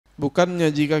Bukannya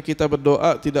jika kita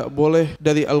berdoa tidak boleh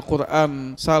dari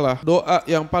Al-Quran. Salah. Doa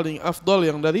yang paling afdol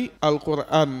yang dari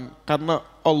Al-Quran, karena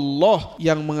Allah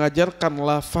yang mengajarkan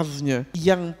lafaznya.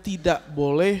 Yang tidak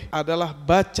boleh adalah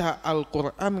baca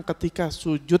Al-Quran ketika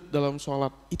sujud dalam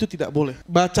sholat. Itu tidak boleh.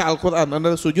 Baca Al-Quran,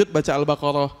 Anda sujud baca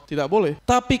Al-Baqarah, tidak boleh.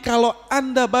 Tapi kalau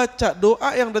Anda baca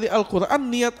doa yang dari Al-Quran,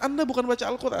 niat Anda bukan baca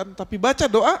Al-Quran, tapi baca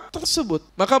doa tersebut,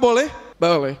 maka boleh.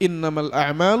 Boleh. Innamal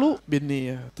a'malu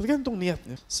binniyat. Tergantung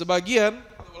niatnya. Sebagian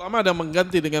ulama ada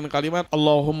mengganti dengan kalimat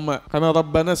Allahumma, karena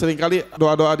Rabbana seringkali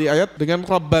doa-doa di ayat dengan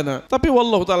Rabbana. Tapi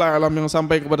wallahu ta'ala alam, yang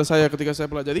sampai kepada saya ketika saya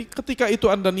pelajari, ketika itu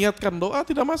Anda niatkan doa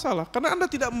tidak masalah, karena Anda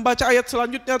tidak membaca ayat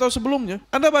selanjutnya atau sebelumnya.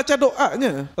 Anda baca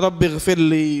doanya,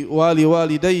 Rabbighfirli wali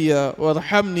walidayya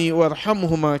warhamni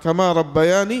warhamhuma kama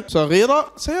rabbayani shaghira.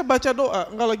 Saya baca doa,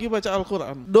 enggak lagi baca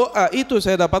Al-Quran. Doa itu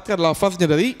saya dapatkan lafaznya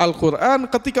dari Al-Quran.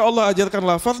 Ketika Allah ajarkan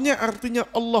lafaznya, artinya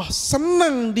Allah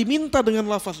senang diminta dengan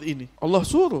lafaz ini. Allah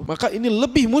suruh, maka ini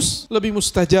lebih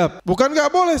mustajab. Bukan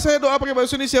gak boleh saya doa pakai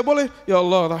bahasa Indonesia, boleh. Ya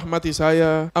Allah, rahmati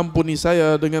saya, ampuni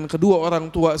saya dengan kedua orang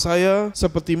tua saya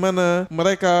seperti mana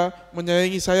mereka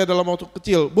menyayangi saya dalam waktu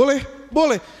kecil. Boleh,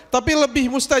 boleh. Tapi lebih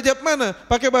mustajab mana?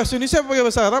 Pakai bahasa Indonesia, pakai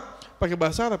bahasa Arab? Pakai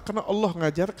bahasa Arab, karena Allah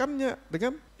ngajarkannya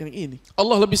dengan yang ini.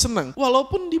 Allah lebih senang.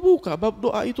 Walaupun dibuka, bab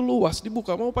doa itu luas,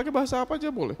 dibuka. Mau pakai bahasa apa aja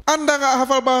boleh. Anda gak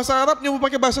hafal bahasa Arabnya, mau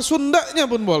pakai bahasa Sundanya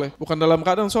pun boleh. Bukan dalam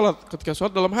keadaan sholat, ketika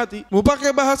sholat dalam hati. Mau pakai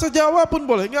bahasa Jawa pun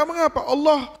boleh. Gak mengapa.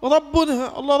 Allah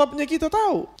Rabbuna, Allah Rabbnya kita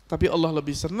tahu. Tapi Allah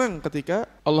lebih senang ketika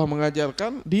Allah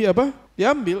mengajarkan dia apa?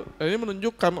 Diambil. Dan ini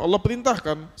menunjukkan Allah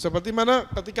perintahkan. Seperti mana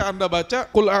ketika Anda baca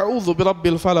Qul a'udzu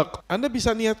birabbil falaq. Anda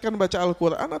bisa niatkan baca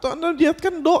Al-Quran atau Anda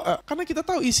niatkan doa. Karena kita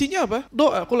tahu isinya apa?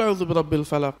 Doa. Qul a'udzu birabbil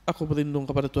falaq. Aku berlindung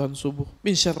kepada Tuhan subuh.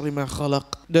 Min syarri ma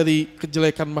khalaq. Dari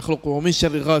kejelekan makhluk. Wa min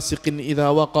syarri ghasiqin idza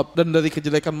waqab. Dan dari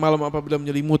kejelekan malam apabila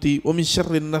menyelimuti. Wa min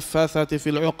syarri naffatsati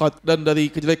fil 'uqad. Dan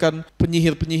dari kejelekan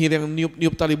penyihir-penyihir yang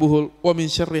niup-niup tali buhul. Wa min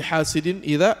syarri hasidin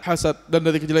idza hasad. Dan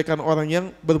dari kejelekan orang yang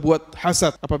berbuat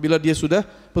hasad apabila dia sudah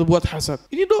berbuat hasad.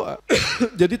 Ini doa.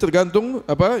 Jadi tergantung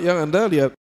apa yang Anda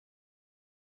lihat.